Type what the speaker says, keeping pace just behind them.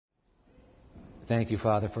Thank you,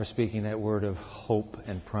 Father, for speaking that word of hope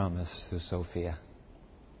and promise through Sophia.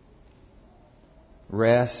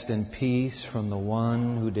 Rest and peace from the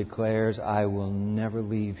one who declares, I will never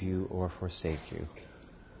leave you or forsake you.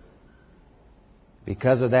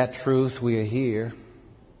 Because of that truth, we are here.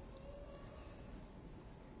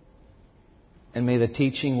 And may the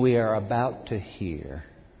teaching we are about to hear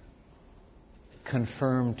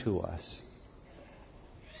confirm to us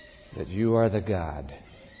that you are the God.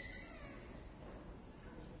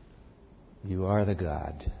 You are the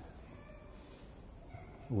God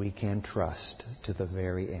we can trust to the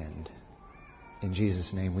very end. In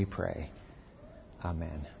Jesus' name we pray.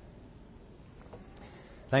 Amen.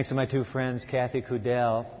 Thanks to my two friends, Kathy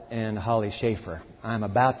Kudell and Holly Schaefer. I'm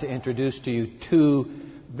about to introduce to you two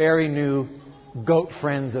very new goat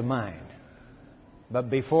friends of mine. But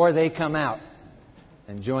before they come out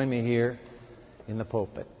and join me here in the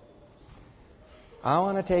pulpit, I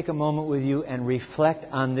want to take a moment with you and reflect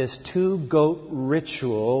on this two-goat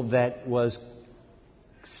ritual that was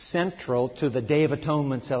central to the Day of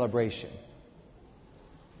Atonement celebration.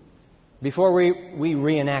 Before we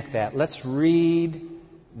reenact that, let's read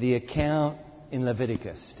the account in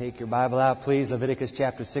Leviticus. Take your Bible out, please. Leviticus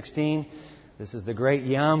chapter 16. This is the great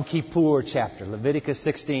Yom Kippur chapter, Leviticus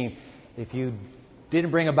 16. If you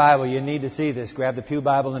didn't bring a Bible, you need to see this. Grab the pew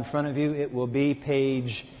Bible in front of you. It will be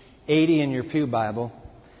page 80 in your pew Bible.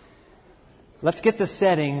 Let's get the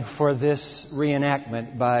setting for this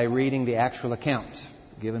reenactment by reading the actual account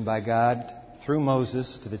given by God through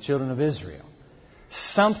Moses to the children of Israel.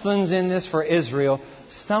 Something's in this for Israel.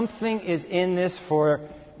 Something is in this for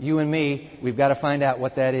you and me. We've got to find out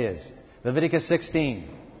what that is. Leviticus 16.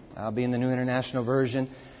 I'll be in the New International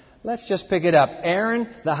Version. Let's just pick it up. Aaron,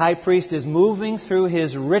 the high priest, is moving through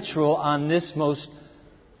his ritual on this most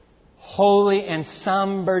holy and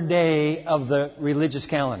somber day of the religious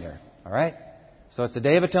calendar. All right? So it's the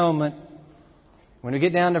Day of Atonement. When we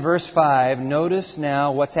get down to verse 5, notice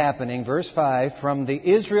now what's happening. Verse 5, from the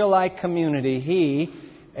Israelite community, he,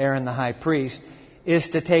 Aaron the high priest, is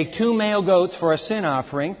to take 2 male goats for a sin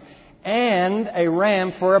offering and a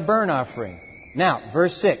ram for a burnt offering. Now,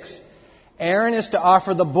 verse 6, Aaron is to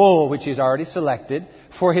offer the bull, which he's already selected,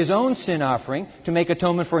 for his own sin offering, to make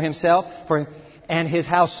atonement for himself and his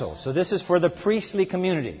household. So this is for the priestly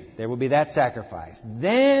community. There will be that sacrifice.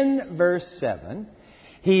 Then, verse 7,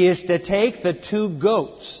 he is to take the 2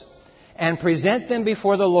 goats and present them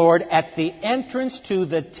before the Lord at the entrance to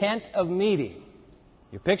the tent of meeting.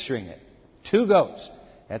 You're picturing it. 2 goats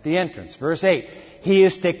at the entrance. Verse 8, he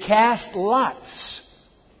is to cast lots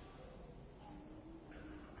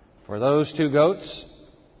for those 2 goats.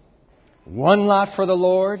 1 lot for the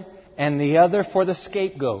Lord and the other for the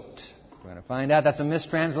scapegoat. We're going to find out that's a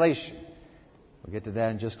mistranslation. We'll get to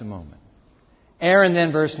that in just a moment. Aaron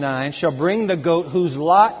then, verse 9, shall bring the goat whose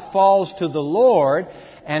lot falls to the Lord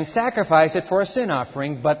and sacrifice it for a sin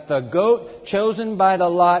offering. But the goat chosen by the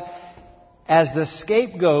lot as the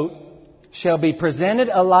scapegoat shall be presented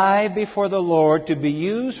alive before the Lord to be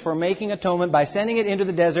used for making atonement by sending it into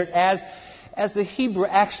the desert as the Hebrew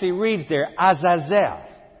actually reads there, Azazel.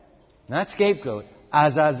 Not scapegoat,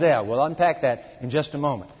 Azazel. We'll unpack that in just a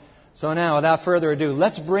moment. So now, without further ado,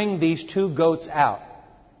 let's bring these 2 goats out,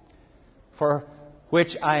 for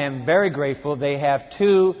which I am very grateful. They have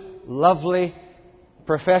 2 lovely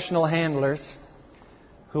professional handlers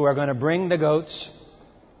who are going to bring the goats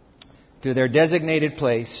to their designated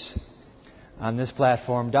place on this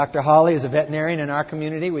platform. Dr. Holly is a veterinarian in our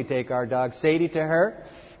community. We take our dog Sadie to her.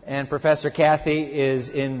 And Professor Kathy is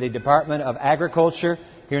in the Department of Agriculture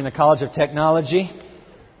here in the College of Technology.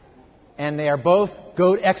 And they are both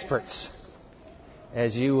goat experts,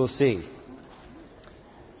 as you will see.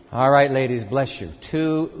 All right, ladies, bless you.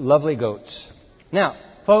 2 lovely goats. Now,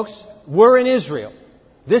 folks, we're in Israel.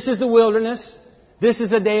 This is the wilderness. This is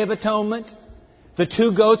the Day of Atonement. The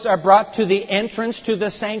 2 goats are brought to the entrance to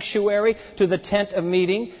the sanctuary, to the tent of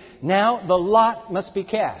meeting. Now, the lot must be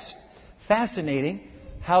cast. Fascinating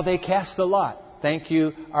how they cast the lot. Thank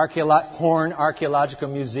you, Horn Archaeological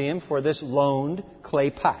Museum, for this loaned clay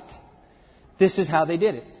pot. This is how they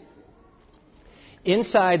did it.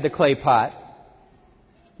 Inside the clay pot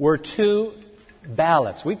were 2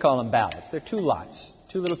 ballots. We call them ballots. They're 2 lots,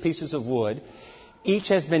 2 little pieces of wood. Each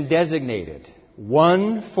has been designated.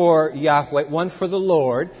 1 for Yahweh, 1 for the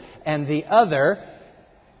Lord, and the other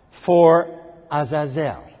for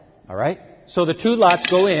Azazel. All right? So the 2 lots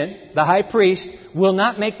go in. The high priest will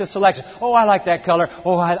not make the selection. Oh, I like that color.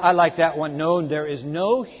 Oh, I like that one. No, there is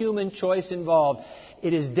no human choice involved.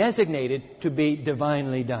 It is designated to be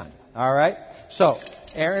divinely done. All right? So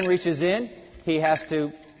Aaron reaches in. He has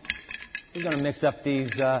to He's going to mix up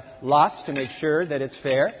these lots to make sure that it's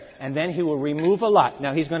fair. And then he will remove a lot.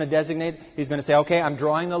 Now, he's going to designate, he's going to say, okay, I'm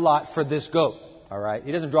drawing the lot for this goat. All right?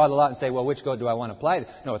 He doesn't draw the lot and say, well, which goat do I want to apply to?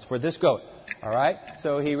 No, it's for this goat. All right?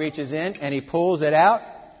 So he reaches in and he pulls it out.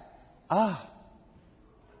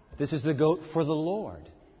 This is the goat for the Lord.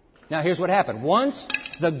 Now, here's what happened. Once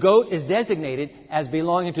the goat is designated as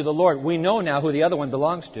belonging to the Lord, we know now who the other one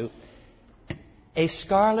belongs to. A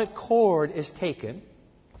scarlet cord is taken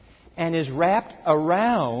and is wrapped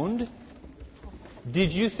around.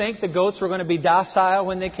 Did you think the goats were going to be docile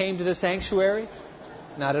when they came to the sanctuary?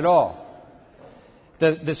 Not at all.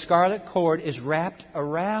 The scarlet cord is wrapped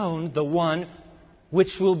around the one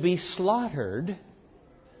which will be slaughtered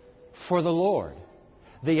for the Lord.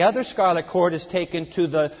 The other scarlet cord is taken to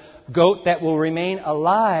the goat that will remain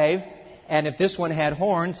alive, and if this one had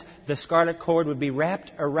horns, the scarlet cord would be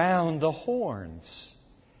wrapped around the horns.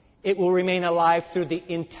 It will remain alive through the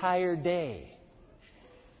entire day.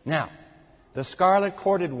 Now, the scarlet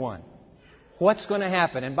corded one, what's going to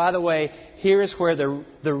happen? And by the way, here is where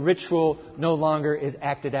the ritual no longer is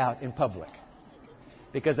acted out in public.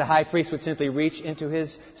 Because the high priest would simply reach into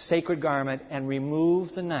his sacred garment and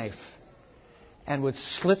remove the knife and would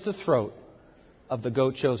slit the throat of the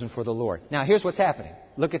goat chosen for the Lord. Now, here's what's happening.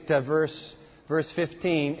 Look at verse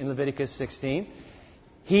 15 in Leviticus 16.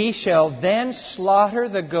 He shall then slaughter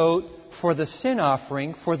the goat for the sin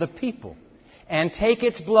offering for the people and take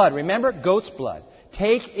its blood. Remember, goat's blood.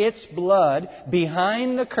 Take its blood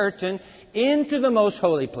behind the curtain into the most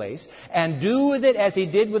holy place and do with it as he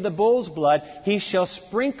did with the bull's blood. He shall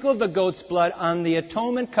sprinkle the goat's blood on the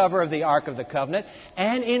atonement cover of the Ark of the Covenant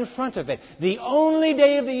and in front of it. The only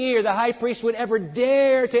day of the year the high priest would ever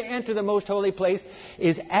dare to enter the most holy place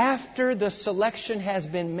is after the selection has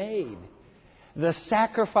been made. The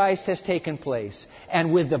sacrifice has taken place.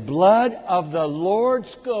 And with the blood of the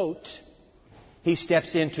Lord's goat, he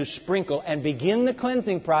steps in to sprinkle and begin the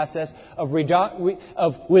cleansing process of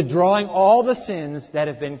withdrawing all the sins that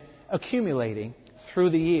have been accumulating through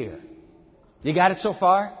the year. You got it so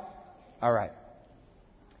far? All right.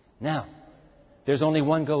 Now, there's only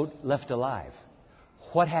one goat left alive.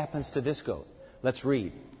 What happens to this goat? Let's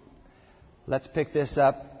read. Let's pick this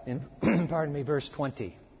up in, verse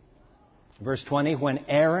 20. Verse 20, when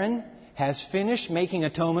Aaron has finished making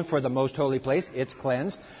atonement for the most holy place, it's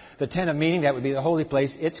cleansed. The tent of meeting, that would be the holy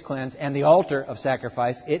place, it's cleansed. And the altar of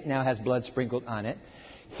sacrifice, it now has blood sprinkled on it.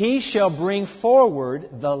 He shall bring forward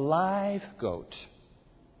the live goat.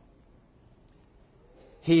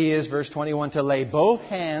 He is, verse 21, to lay both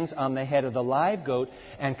hands on the head of the live goat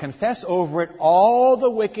and confess over it all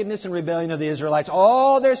the wickedness and rebellion of the Israelites,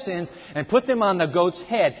 all their sins, and put them on the goat's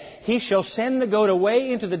head. He shall send the goat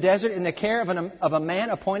away into the desert in the care of a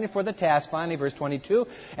man appointed for the task. Finally, verse 22,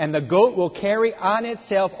 and the goat will carry on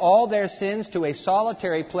itself all their sins to a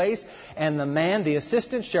solitary place, and the man, the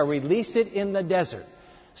assistant, shall release it in the desert.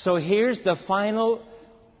 So here's the final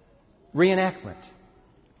reenactment.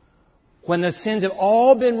 When the sins have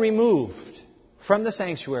all been removed from the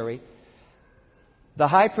sanctuary, the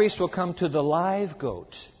high priest will come to the live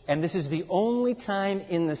goat. And this is the only time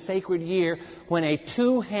in the sacred year when a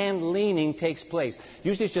two-hand leaning takes place.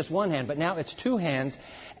 Usually it's just one hand, but now it's two hands.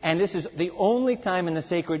 And this is the only time in the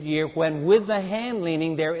sacred year when with the hand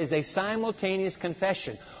leaning there is a simultaneous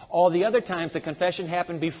confession. All the other times the confession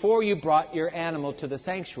happened before you brought your animal to the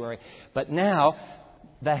sanctuary. But now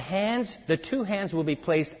the two hands will be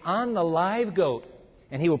placed on the live goat,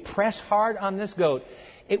 and he will press hard on this goat.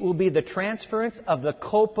 It will be the transference of the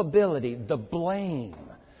culpability, the blame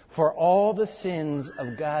for all the sins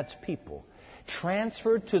of God's people,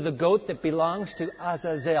 transferred to the goat that belongs to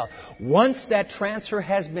Azazel. Once that transfer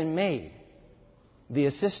has been made, the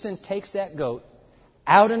assistant takes that goat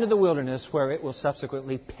out into the wilderness where it will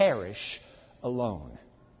subsequently perish alone.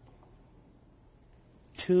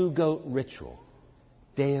 Two-goat ritual.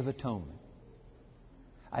 Day of Atonement.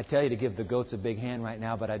 I tell you to give the goats a big hand right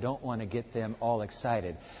now, but I don't want to get them all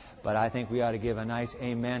excited. But I think we ought to give a nice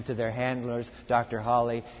amen to their handlers, Dr.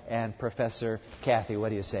 Holly and Professor Kathy. What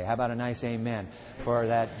do you say? How about a nice amen for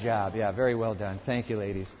that job? Yeah, very well done. Thank you,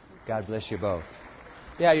 ladies. God bless you both.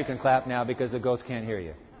 Yeah, you can clap now because the goats can't hear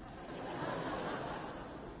you.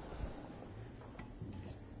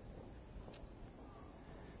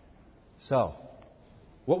 So,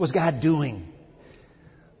 what was God doing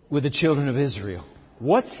with the children of Israel?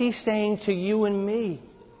 What's He saying to you and me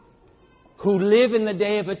who live in the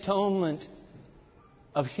Day of Atonement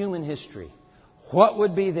of human history? What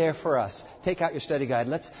would be there for us? Take out your study guide.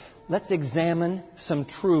 Let's examine some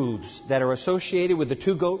truths that are associated with the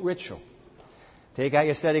two-goat ritual. Take out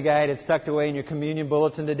your study guide. It's tucked away in your communion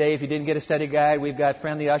bulletin today. If you didn't get a study guide, we've got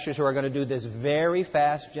friendly ushers who are going to do this very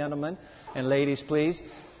fast, gentlemen and ladies, please.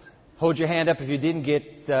 Hold your hand up if you didn't get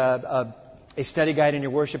a study guide in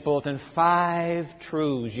your worship bulletin. 5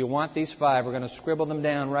 truths. You want these 5. We're going to scribble them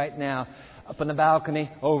down right now. Up on the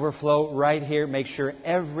balcony, overflow right here. Make sure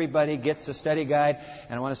everybody gets a study guide.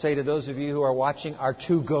 And I want to say to those of you who are watching our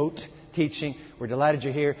 2-goat teaching, we're delighted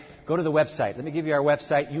you're here. Go to the website. Let me give you our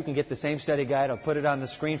website. You can get the same study guide. I'll put it on the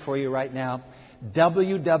screen for you right now.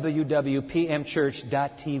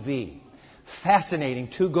 www.pmchurch.tv. Fascinating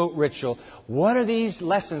 2-goat ritual. What are these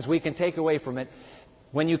lessons we can take away from it?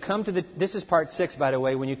 When you come to this is part 6, by the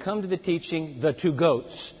way. When you come to the teaching, the 2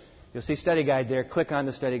 goats, you'll see study guide there. Click on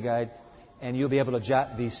the study guide, and you'll be able to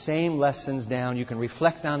jot these same lessons down. You can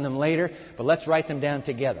reflect on them later, but let's write them down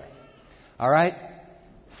together. All right?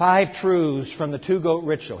 5 truths from the 2-goat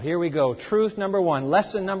ritual. Here we go. Truth number 1.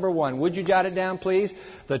 Lesson number 1. Would you jot it down, please?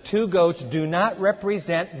 The 2 goats do not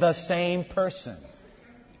represent the same person.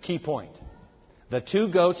 Key point. The 2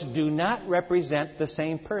 goats do not represent the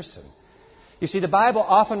same person. You see, the Bible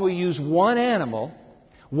often will use one animal,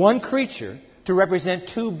 one creature, to represent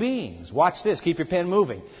 2 beings. Watch this. Keep your pen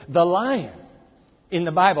moving. The lion in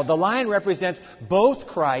the Bible. The lion represents both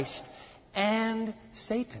Christ and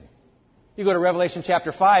Satan. You go to Revelation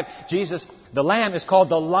chapter 5, Jesus, the Lamb, is called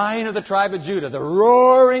the Lion of the tribe of Judah, the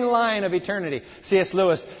roaring lion of eternity. C.S.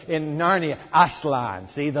 Lewis in Narnia, Aslan,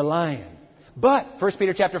 see, the lion. But, 1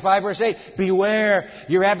 Peter chapter 5, verse 8, beware,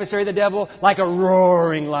 your adversary the devil, like a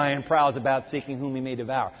roaring lion, prowls about seeking whom he may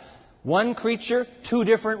devour. One creature, 2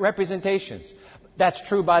 different representations. That's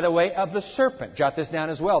true, by the way, of the serpent. Jot this down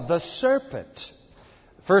as well. The serpent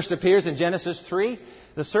first appears in Genesis 3.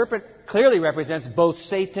 The serpent clearly represents both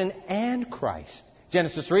Satan and Christ.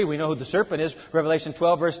 Genesis 3, we know who the serpent is. Revelation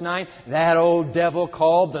 12, verse 9, that old devil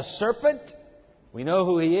called the serpent. We know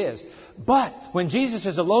who he is. But when Jesus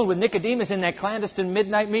is alone with Nicodemus in that clandestine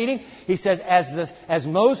midnight meeting, he says, as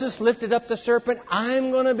Moses lifted up the serpent,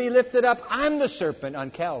 I'm going to be lifted up. I'm the serpent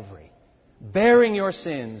on Calvary, bearing your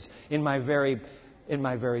sins in my very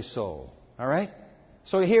soul. All right?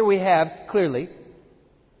 So here we have, clearly,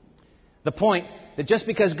 the point that just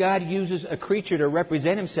because God uses a creature to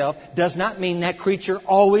represent himself does not mean that creature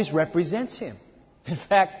always represents him. In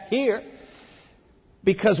fact, here,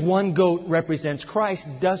 because one goat represents Christ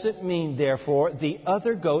doesn't mean, therefore, the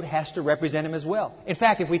other goat has to represent him as well. In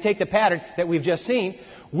fact, if we take the pattern that we've just seen,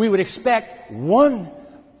 we would expect one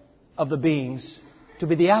of the beings to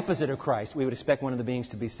be the opposite of Christ. We would expect one of the beings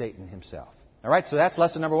to be Satan himself. All right, so that's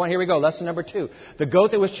lesson number 1. Here we go. Lesson number 2. The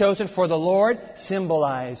goat that was chosen for the Lord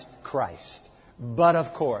symbolized Christ. But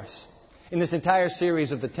of course, in this entire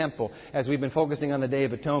series of the temple, as we've been focusing on the Day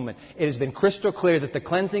of Atonement, it has been crystal clear that the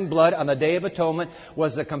cleansing blood on the Day of Atonement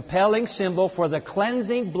was the compelling symbol for the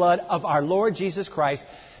cleansing blood of our Lord Jesus Christ.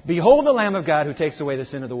 Behold the Lamb of God who takes away the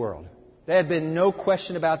sin of the world. There had been no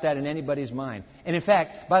question about that in anybody's mind. And in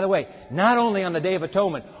fact, by the way, not only on the Day of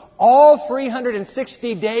Atonement, all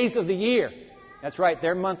 360 days of the year. That's right,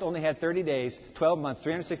 their month only had 30 days, 12 months,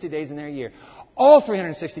 360 days in their year. All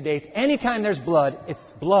 360 days, anytime there's blood, it's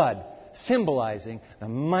blood symbolizing the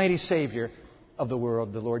mighty Savior of the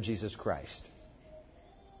world, the Lord Jesus Christ.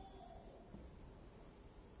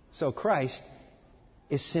 So Christ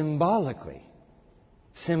is symbolically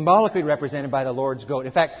represented by the Lord's goat.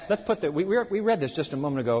 In fact, let's put we read this just a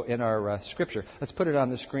moment ago in our scripture. Let's put it on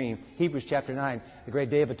the screen. Hebrews chapter 9, the great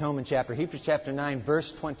Day of Atonement chapter. Hebrews chapter 9,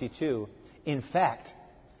 verse 22. In fact,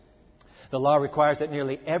 the law requires that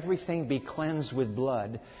nearly everything be cleansed with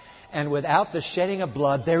blood. And without the shedding of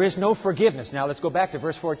blood, there is no forgiveness. Now let's go back to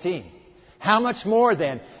verse 14. How much more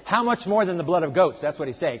then? How much more than the blood of goats? That's what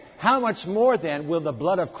he's saying. How much more then will the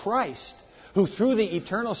blood of Christ, who through the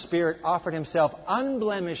eternal Spirit offered himself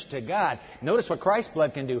unblemished to God. Notice what Christ's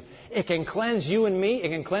blood can do. It can cleanse you and me. It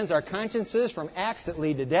can cleanse our consciences from acts that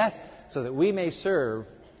lead to death so that we may serve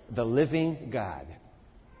the living God.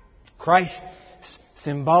 Christ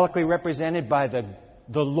symbolically represented by the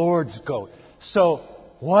Lord's goat. So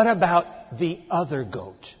what about the other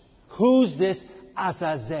goat? Who's this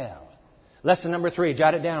Azazel? Lesson number 3.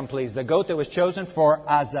 Jot it down, please. The goat that was chosen for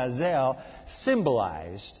Azazel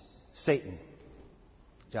symbolized Satan.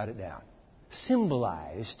 Jot it down.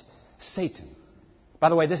 Symbolized Satan. By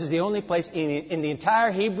the way, this is the only place in the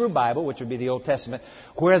entire Hebrew Bible, which would be the Old Testament,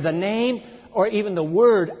 where the name or even the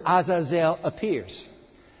word Azazel appears.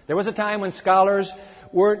 There was a time when scholars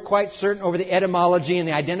weren't quite certain over the etymology and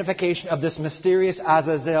the identification of this mysterious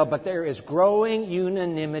Azazel, but there is growing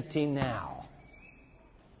unanimity now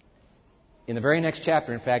In the very next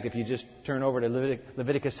chapter, in fact, if you just turn over to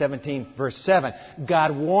Leviticus 17, verse 7,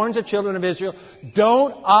 God warns the children of Israel,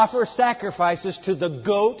 don't offer sacrifices to the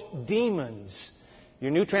goat demons.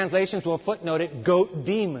 Your new translations will footnote it, goat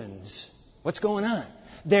demons. What's going on?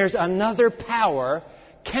 There's another power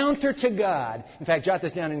counter to God. In fact, jot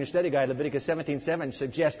this down in your study guide. Leviticus 17:7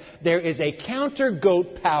 suggests there is a counter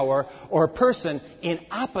goat power or person in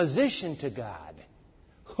opposition to God.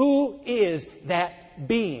 Who is that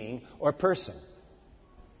being or person?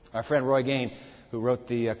 Our friend Roy Gain, who wrote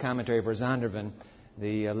the commentary for Zondervan,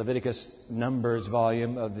 the Leviticus Numbers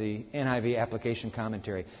volume of the NIV application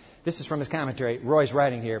commentary. This is from his commentary. Roy's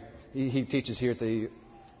writing here. He teaches here at the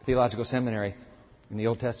Theological Seminary in the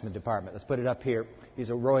Old Testament department. Let's put it up here. These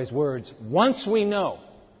are Roy's words. Once we know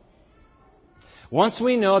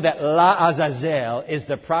that La Azazel is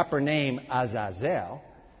the proper name Azazel,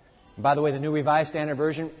 and by the way, the New Revised Standard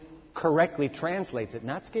Version correctly translates it,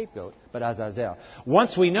 not scapegoat, but Azazel.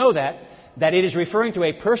 Once we know that it is referring to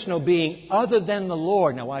a personal being other than the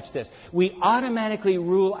Lord. Now watch this. We automatically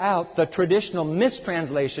rule out the traditional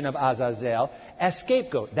mistranslation of Azazel as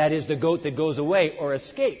scapegoat. That is the goat that goes away or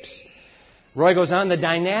escapes. Roy goes on, the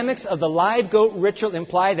dynamics of the live goat ritual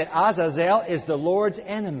imply that Azazel is the Lord's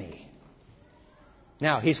enemy.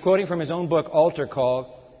 Now, he's quoting from his own book, Altar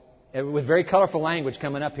Call, with very colorful language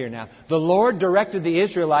coming up here now. The Lord directed the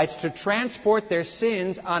Israelites to transport their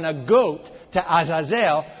sins on a goat to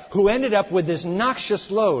Azazel, who ended up with this noxious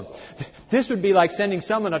load. This would be like sending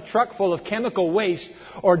someone a truck full of chemical waste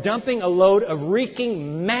or dumping a load of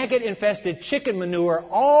reeking, maggot-infested chicken manure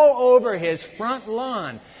all over his front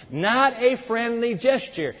lawn. Not a friendly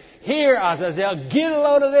gesture. Here, Azazel, get a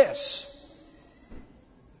load of this.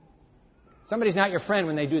 Somebody's not your friend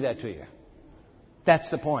when they do that to you. That's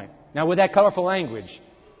the point. Now, with that colorful language,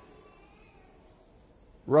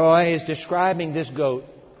 Roy is describing this goat,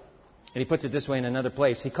 and he puts it this way in another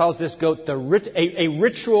place. He calls this goat a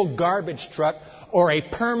ritual garbage truck or a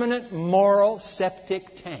permanent moral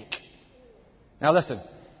septic tank. Now, listen.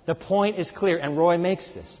 The point is clear, and Roy makes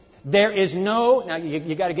this. There is no, now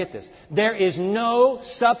you got to get this, there is no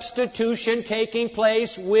substitution taking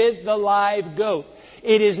place with the live goat.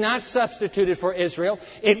 It is not substituted for Israel.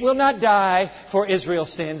 It will not die for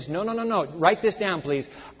Israel's sins. No. Write this down, please.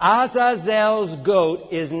 Azazel's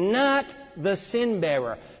goat is not the sin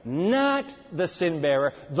bearer. Not the sin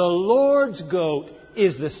bearer. The Lord's goat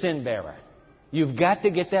is the sin bearer. You've got to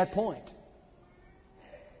get that point.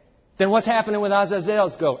 Then what's happening with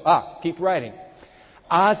Azazel's goat? Keep writing.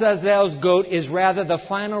 Azazel's goat is rather the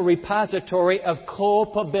final repository of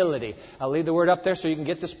culpability. I'll leave the word up there so you can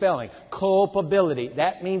get the spelling. Culpability.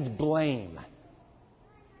 That means blame.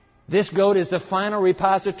 This goat is the final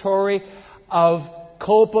repository of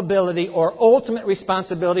culpability or ultimate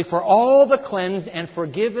responsibility for all the cleansed and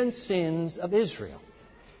forgiven sins of Israel.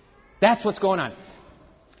 That's what's going on.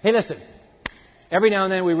 Hey, listen. Every now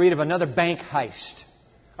and then we read of another bank heist.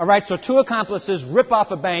 All right, so two accomplices rip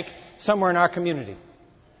off a bank somewhere in our community.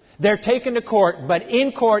 They're taken to court, but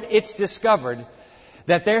in court it's discovered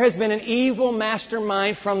that there has been an evil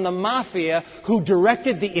mastermind from the mafia who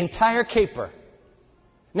directed the entire caper.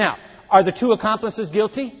 Now, are the two accomplices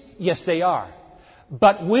guilty? Yes, they are.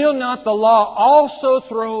 But will not the law also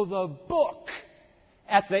throw the book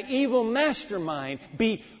at the evil mastermind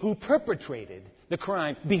who perpetrated the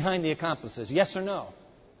crime behind the accomplices? Yes or no?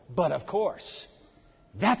 But of course.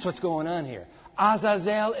 That's what's going on here.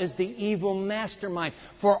 Azazel is the evil mastermind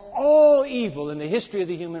for all evil in the history of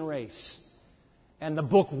the human race. And the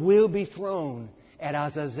book will be thrown at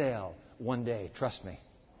Azazel one day. Trust me. In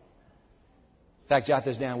fact, jot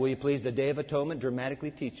this down, will you please? The Day of Atonement dramatically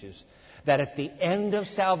teaches that at the end of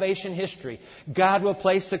salvation history, God will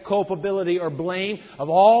place the culpability or blame of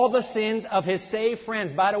all the sins of His saved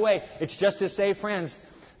friends. By the way, it's just His saved friends.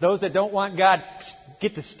 Those that don't want God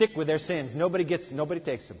get to stick with their sins. Nobody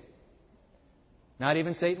takes them. Not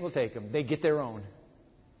even Satan will take them. They get their own.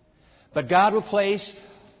 But God will place,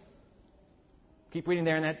 keep reading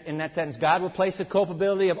there in that sentence, God will place the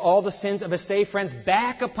culpability of all the sins of His saved friends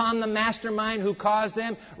back upon the mastermind who caused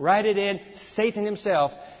them. Write it in, Satan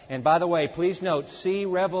himself. And by the way, please note, see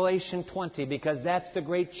Revelation 20, because that's the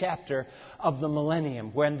great chapter of the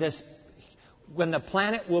millennium, when the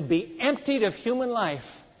planet will be emptied of human life.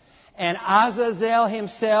 And Azazel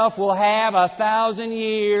himself will have 1,000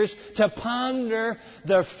 years to ponder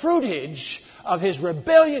the fruitage of his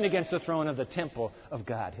rebellion against the throne of the temple of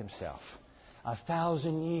God Himself.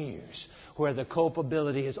 1,000 years where the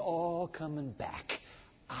culpability is all coming back.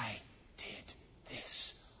 I did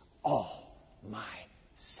this all myself.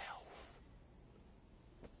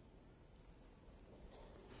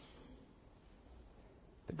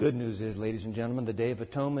 The good news is, ladies and gentlemen, the Day of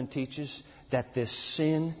Atonement teaches that this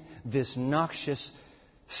sin, this noxious,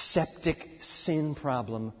 septic sin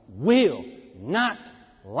problem will not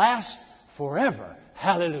last forever.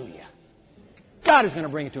 Hallelujah. God is going to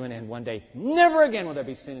bring it to an end one day. Never again will there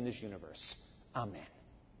be sin in this universe. Amen.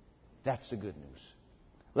 That's the good news.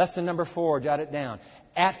 Lesson number 4, jot it down.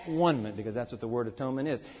 At-one-ment, because that's what the word atonement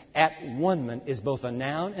is. At-one-ment is both a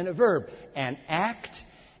noun and a verb, an act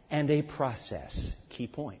and a process. Key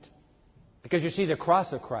point. Because you see, the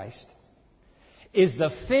cross of Christ is the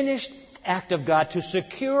finished act of God to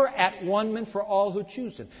secure at-one-ment for all who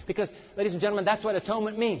choose Him. Because, ladies and gentlemen, that's what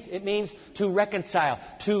atonement means. It means to reconcile,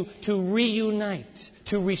 to reunite,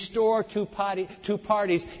 to restore two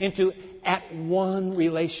parties into at-one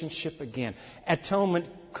relationship again. Atonement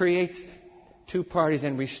creates two parties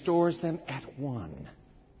and restores them at one.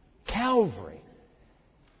 Calvary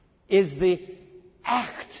is the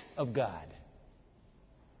act of God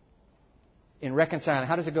in reconciling.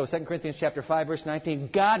 How does it go? 2 Corinthians chapter 5, verse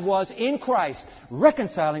 19. God was in Christ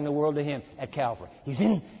reconciling the world to Him at Calvary. He's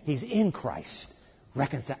in Christ,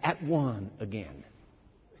 reconciled at one again.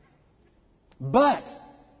 But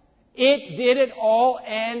it did it all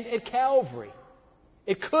end at Calvary.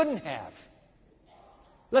 It couldn't have.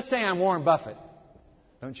 Let's say I'm Warren Buffett.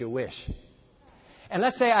 Don't you wish? And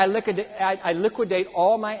let's say I liquidate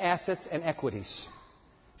all my assets and equities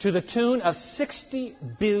to the tune of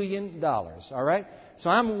 $60 billion. All right? So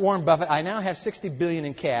I'm Warren Buffett. I now have $60 billion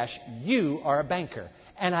in cash. You are a banker.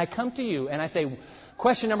 And I come to you and I say,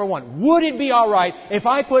 question number 1, would it be all right if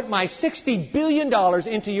I put my $60 billion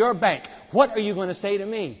into your bank? What are you going to say to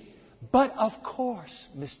me? But of course,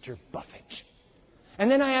 Mr. Buffett. And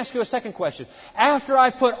then I ask you a second question. After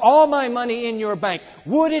I've put all my money in your bank,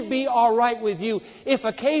 would it be all right with you if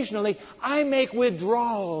occasionally I make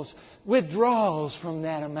withdrawals from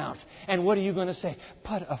that amount? And what are you going to say?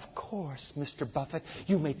 But of course, Mr. Buffett,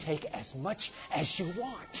 you may take as much as you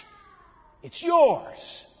want. It's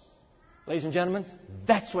yours. Ladies and gentlemen,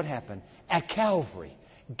 that's what happened at Calvary.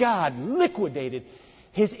 God liquidated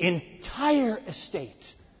His entire estate.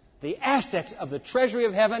 The assets of the treasury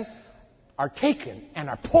of heaven are taken and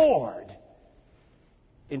are poured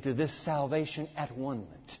into this salvation at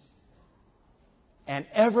one-ment. And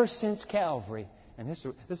ever since Calvary, and this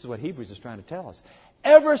is what Hebrews is trying to tell us,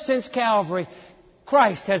 ever since Calvary,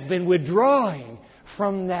 Christ has been withdrawing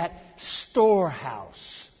from that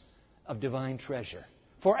storehouse of divine treasure.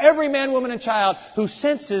 For every man, woman, and child who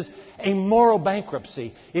senses a moral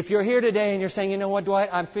bankruptcy. If you're here today and you're saying, you know what, Dwight,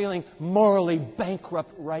 I'm feeling morally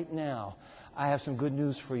bankrupt right now, I have some good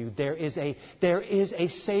news for you. There is a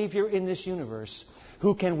Savior in this universe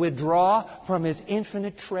who can withdraw from His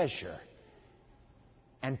infinite treasure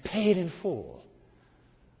and pay it in full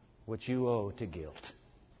what you owe to guilt.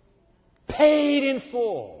 Paid in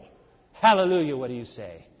full. Hallelujah, what do you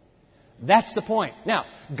say? That's the point. Now,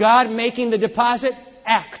 God making the deposit,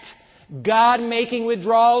 act. God making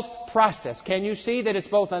withdrawals, process. Can you see that it's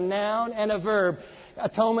both a noun and a verb?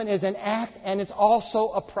 Atonement is an act and it's also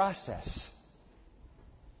a process.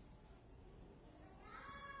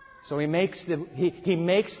 So He makes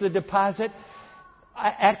the deposit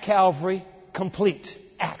at Calvary complete,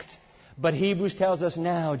 act. But Hebrews tells us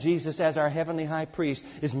now Jesus, as our heavenly high priest,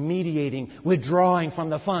 is mediating, withdrawing from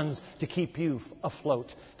the funds to keep you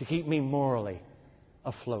afloat, to keep me morally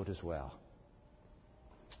afloat as well.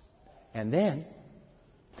 And then,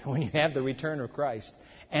 when you have the return of Christ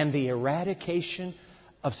and the eradication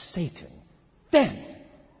of Satan, then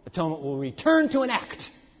atonement will return to an act.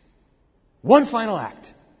 One final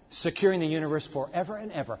act, securing the universe forever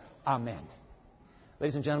and ever. Amen.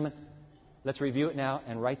 Ladies and gentlemen, let's review it now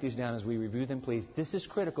and write these down as we review them, please. This is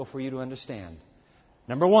critical for you to understand.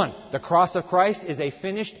 Number 1, the cross of Christ is a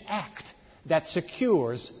finished act that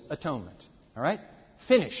secures atonement. All right?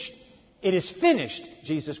 Finished. It is finished,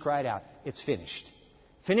 Jesus cried out. It's finished.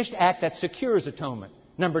 Finished act that secures atonement.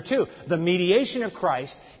 Number 2, the mediation of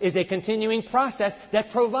Christ is a continuing process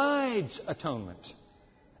that provides atonement.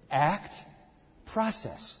 Act,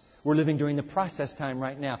 process. We're living during the process time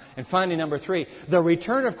right now. And finally, number 3, the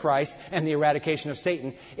return of Christ and the eradication of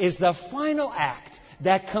Satan is the final act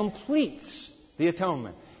that completes the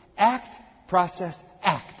atonement. Act, process,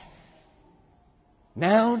 act.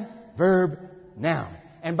 Noun, verb, noun.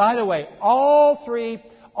 And by the way, all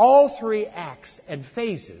three acts and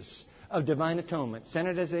phases of divine atonement,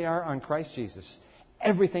 centered as they are on Christ Jesus,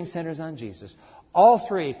 everything centers on Jesus. All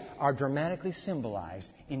three are dramatically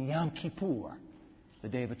symbolized in Yom Kippur, the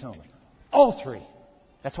Day of Atonement. All three.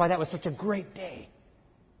 That's why that was such a great day.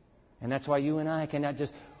 And that's why you and I cannot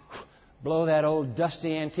just blow that old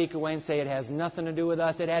dusty antique away and say it has nothing to do with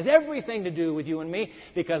us. It has everything to do with you and me,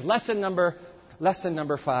 because lesson number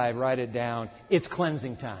 5, write it down. It's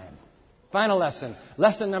cleansing time. Final lesson.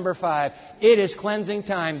 Lesson number 5. It is cleansing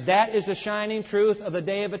time. That is the shining truth of the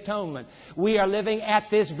Day of Atonement. We are living at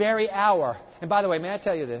this very hour. And by the way, may I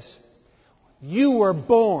tell you this? You were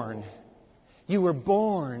born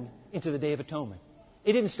into the Day of Atonement.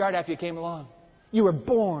 It didn't start after you came along. You were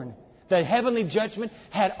born. The heavenly judgment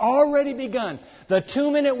had already begun. The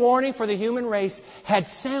 2-minute warning for the human race had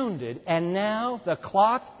sounded, and now the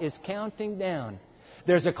clock is counting down.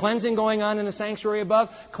 There's a cleansing going on in the sanctuary above,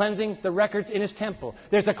 cleansing the records in His temple.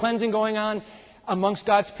 There's a cleansing going on amongst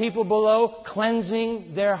God's people below,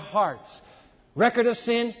 cleansing their hearts. Record of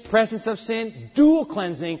sin, presence of sin, dual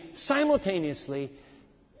cleansing, simultaneously.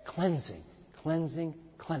 Cleansing, cleansing,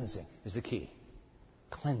 cleansing is the key.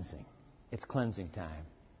 Cleansing. It's cleansing time.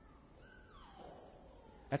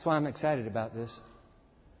 That's why I'm excited about this.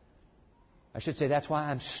 I should say that's why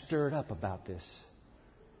I'm stirred up about this.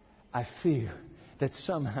 I fear that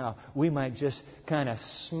somehow we might just kind of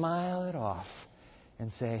smile it off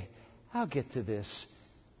and say, I'll get to this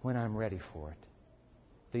when I'm ready for it.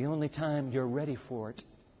 The only time you're ready for it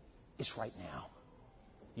is right now.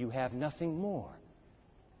 You have nothing more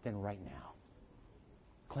than right now.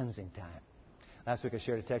 Cleansing time. Last week I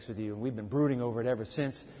shared a text with you, and we've been brooding over it ever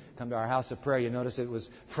since. Come to our house of prayer. You notice it was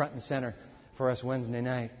front and center for us Wednesday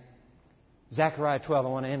night. Zechariah 12, I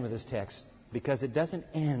want to end with this text because it doesn't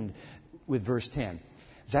end with verse 10.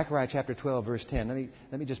 Zechariah chapter 12, verse 10.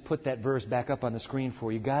 Let me just put that verse back up on the screen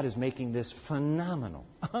for you. God is making this phenomenal,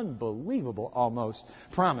 unbelievable almost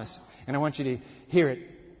promise. And I want you to hear it.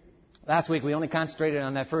 Last week we only concentrated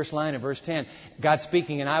on that first line of verse 10. God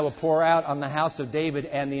speaking, and I will pour out on the house of David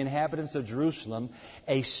and the inhabitants of Jerusalem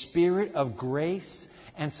a spirit of grace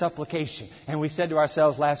and supplication. And we said to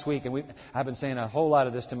ourselves last week, and I've been saying a whole lot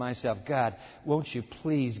of this to myself, God, won't you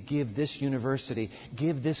please give this university,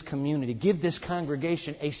 give this community, give this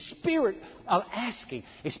congregation a spirit of asking,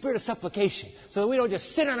 a spirit of supplication, so that we don't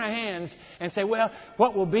just sit on our hands and say, well,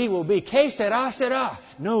 what will be, will be. Que sera, sera.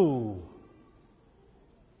 No.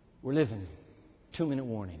 We're living 2-minute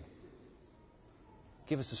warning.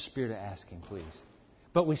 Give us a spirit of asking, please.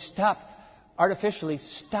 But we artificially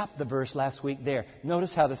stopped the verse last week there.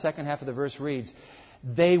 Notice how the second half of the verse reads.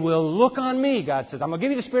 They will look on me, God says. I'm going to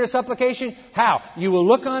give you the spirit of supplication. How? You will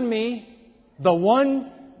look on me, the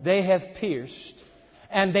one they have pierced,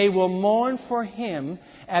 and they will mourn for him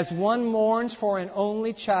as one mourns for an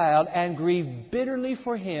only child, and grieve bitterly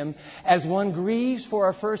for him as one grieves for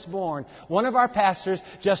a firstborn. One of our pastors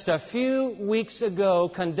just a few weeks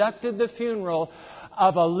ago conducted the funeral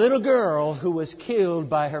of a little girl who was killed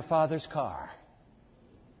by her father's car.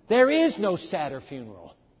 There is no sadder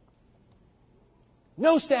funeral.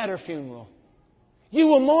 No sadder funeral. You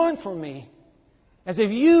will mourn for me as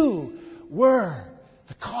if you were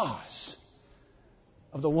the cause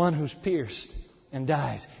of the one who's pierced and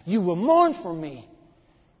dies. You will mourn for me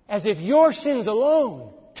as if your sins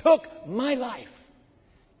alone took my life.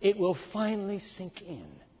 It will finally sink in.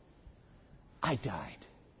 I died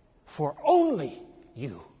for only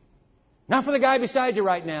you. Not for the guy beside you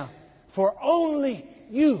right now. For only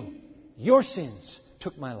you. Your sins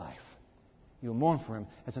took my life. You'll mourn for him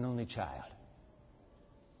as an only child.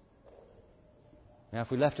 Now,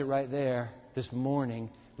 if we left it right there this morning,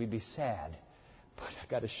 we'd be sad. But I've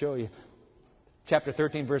got to show you. Chapter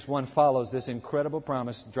 13, verse 1 follows this incredible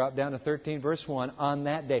promise. Drop down to 13, verse 1. On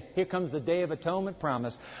that day. Here comes the Day of Atonement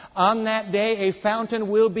promise. On that day, a fountain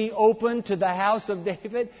will be opened to the house of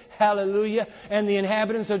David. Hallelujah. And the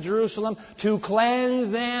inhabitants of Jerusalem to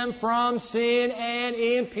cleanse them from sin and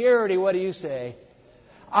impurity. What do you say?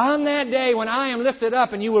 On that day when I am lifted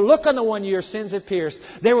up and you will look on the one your sins have pierced,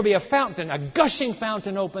 there will be a fountain, a gushing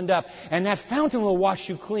fountain opened up, and that fountain will wash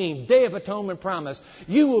you clean. Day of Atonement promise.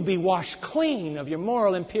 You will be washed clean of your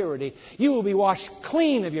moral impurity. You will be washed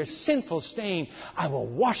clean of your sinful stain. I will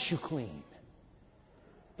wash you clean.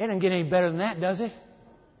 It doesn't get any better than that, does it?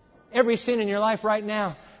 Every sin in your life right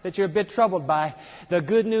now that you're a bit troubled by, the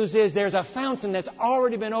good news is there's a fountain that's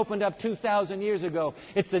already been opened up 2,000 years ago.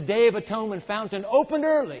 It's the Day of Atonement fountain opened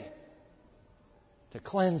early to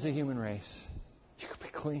cleanse the human race. You can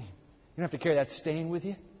be clean. You don't have to carry that stain with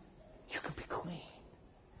you. You can be clean.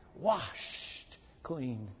 Washed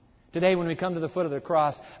clean. Today when we come to the foot of the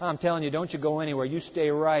cross, I'm telling you, don't you go anywhere. You stay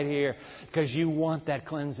right here because you want that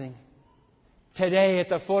cleansing. Today at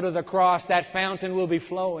the foot of the cross, that fountain will be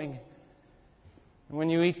flowing. When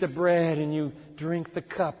you eat the bread and you drink the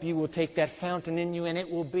cup, you will take that fountain in you and it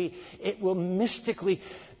will mystically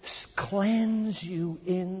cleanse you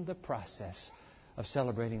in the process of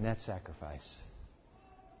celebrating that sacrifice.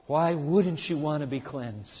 Why wouldn't you want to be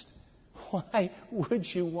cleansed? Why would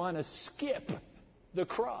you want to skip the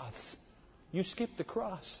cross? You skip the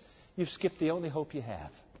cross, you've skipped the only hope you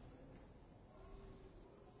have.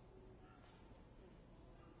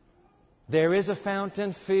 There is a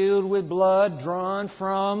fountain filled with blood drawn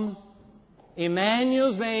from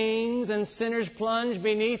Emmanuel's veins, and sinners plunge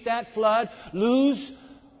beneath that flood, lose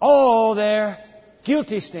all their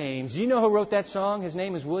guilty stains. You know who wrote that song? His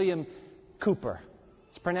name is William Cowper.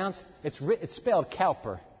 It's spelled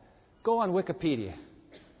Cowper. Go on Wikipedia.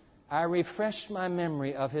 I refreshed my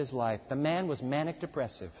memory of his life. The man was manic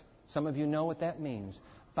depressive. Some of you know what that means.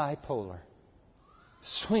 Bipolar.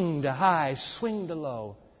 Swing to high, swing to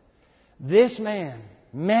low. This man,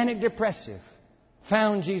 manic depressive,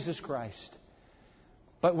 found Jesus Christ.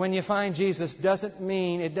 But when you find Jesus, it doesn't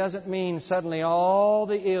mean suddenly all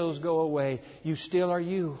the ills go away. You still are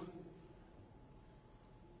you.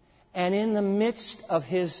 And in the midst of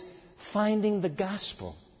his finding the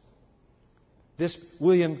gospel, this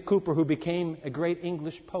William Cowper, who became a great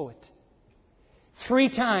English poet, 3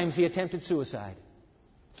 times he attempted suicide.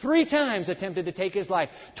 3 times attempted to take his life.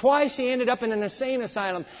 Twice he ended up in an insane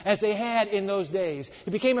asylum, as they had in those days. He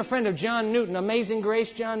became a friend of John Newton. Amazing Grace,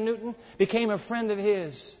 John Newton became a friend of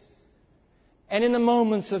his. And in the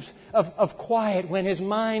moments of quiet, when his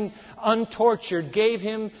mind, untortured, gave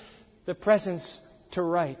him the presence to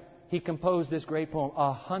write, he composed this great poem,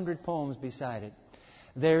 100 poems beside it.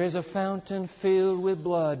 There is a fountain filled with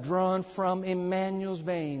blood drawn from Emmanuel's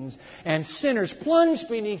veins, and sinners plunge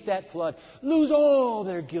beneath that flood, lose all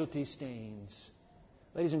their guilty stains.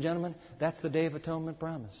 Ladies and gentlemen, that's the Day of Atonement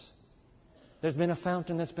promise. There's been a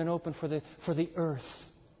fountain that's been opened for the earth.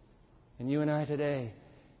 And you and I today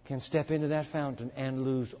can step into that fountain and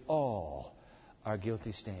lose all our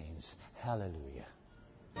guilty stains. Hallelujah.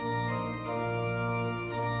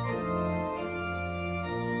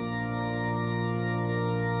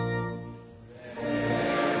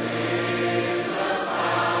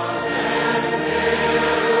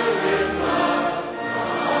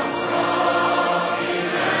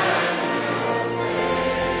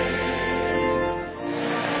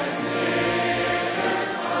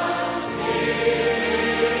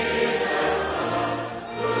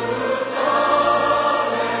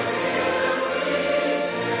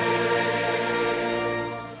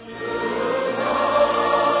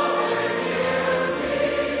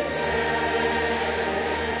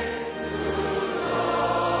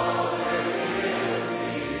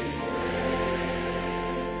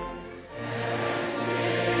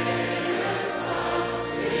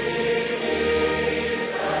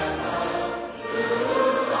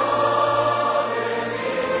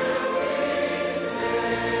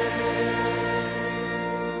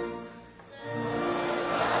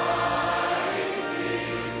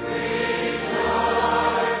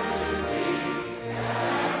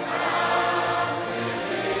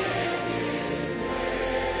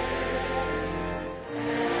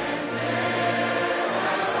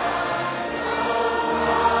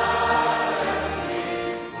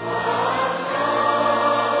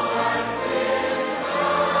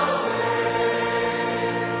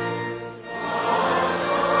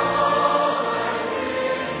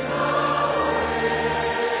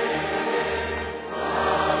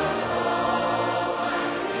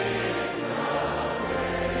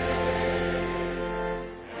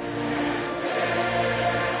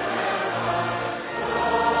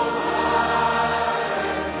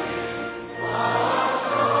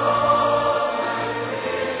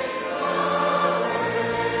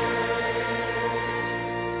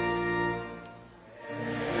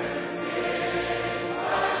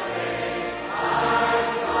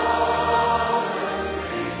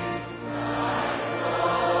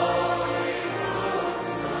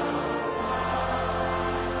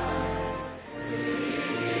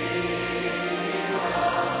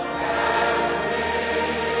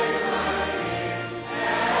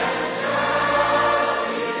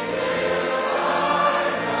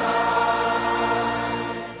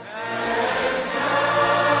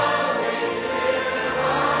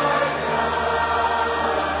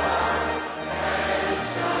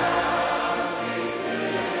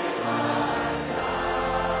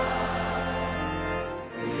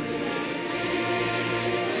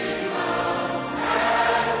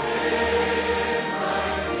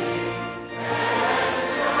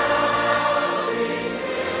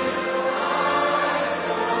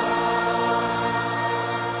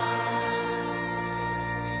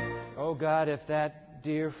 God, if that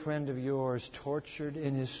dear friend of yours, tortured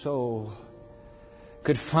in his soul,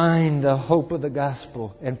 could find the hope of the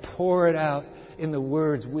gospel and pour it out in the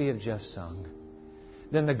words we have just sung,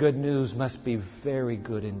 then the good news must be very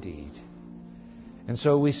good indeed. And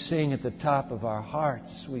so we sing at the top of our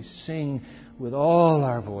hearts. We sing with all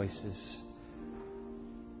our voices.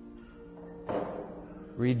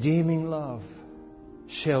 Redeeming love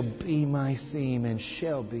shall be my theme and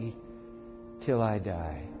shall be till I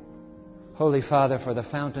die. Holy Father, for the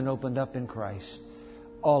fountain opened up in Christ,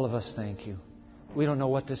 all of us thank you. We don't know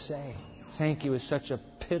what to say. Thank you is such a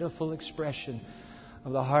pitiful expression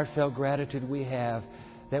of the heartfelt gratitude we have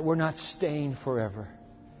that we're not staying forever.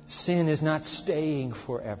 Sin is not staying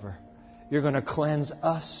forever. You're going to cleanse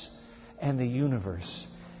us and the universe,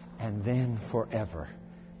 and then forever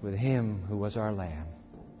with Him who was our Lamb.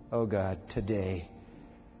 Oh God, today,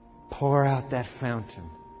 pour out that fountain,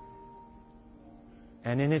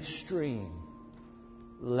 and in its stream,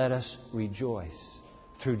 let us rejoice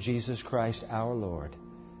through Jesus Christ our Lord.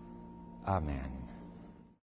 Amen.